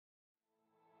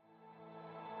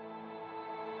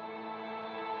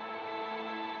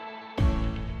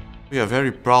We are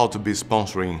very proud to be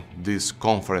sponsoring this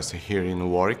conference here in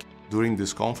Warwick. During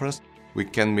this conference, we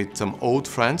can meet some old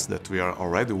friends that we are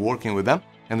already working with them,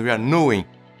 and we are knowing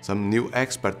some new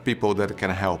expert people that can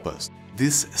help us.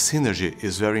 This synergy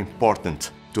is very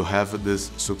important to have this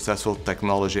successful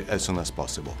technology as soon as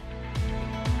possible.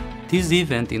 This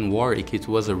event in Warwick, it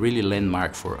was a really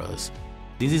landmark for us.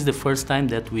 This is the first time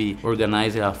that we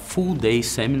organize a full-day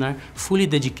seminar fully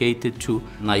dedicated to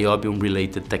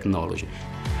niobium-related technology.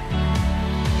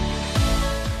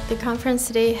 The conference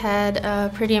today had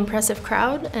a pretty impressive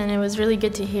crowd, and it was really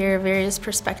good to hear various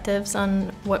perspectives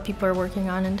on what people are working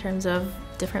on in terms of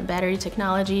different battery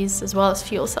technologies as well as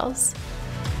fuel cells.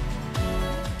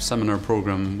 Seminar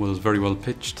program was very well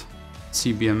pitched.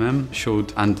 CBMM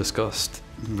showed and discussed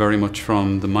very much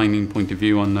from the mining point of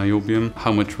view on niobium,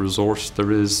 how much resource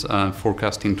there is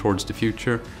forecasting towards the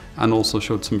future, and also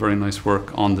showed some very nice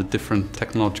work on the different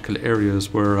technological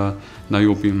areas where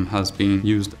niobium has been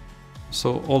used.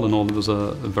 So all in all, it was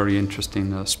a very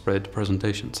interesting spread of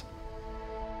presentations.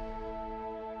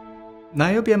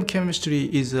 Niobium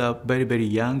chemistry is a very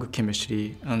young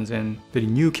chemistry and then very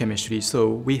new chemistry, so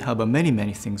we have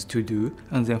many things to do,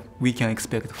 and then we can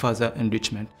expect further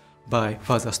enrichment by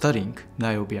further studying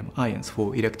niobium ions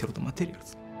for electrode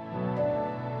materials.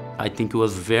 I think it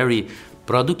was very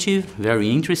productive, very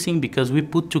interesting, because we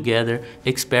put together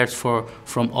experts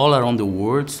from all around the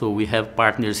world. So we have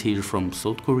partners here from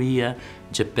South Korea,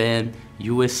 Japan,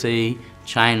 USA,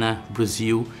 China,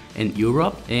 Brazil, and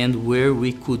Europe, and where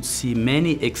we could see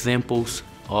many examples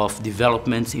of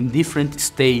developments in different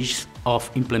stages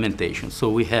of implementation. So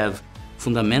we have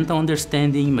fundamental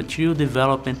understanding, material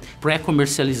development,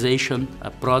 pre-commercialization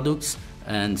products,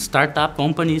 and startup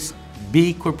companies,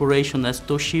 big corporations as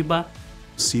Toshiba.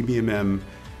 CBMM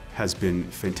has been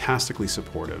fantastically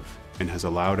supportive and has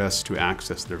allowed us to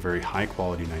access their very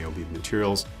high-quality niobium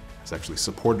materials. Has actually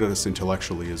supported us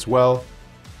intellectually as well.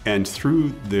 And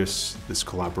through this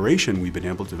collaboration, we've been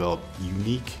able to develop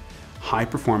unique,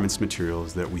 high-performance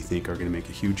materials that we think are going to make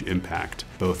a huge impact,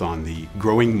 both on the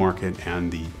growing market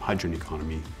and the hydrogen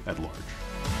economy at large.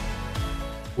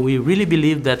 We really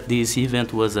believe that this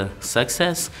event was a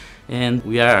success, and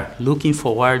we are looking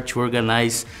forward to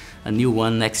organize a new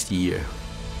one next year.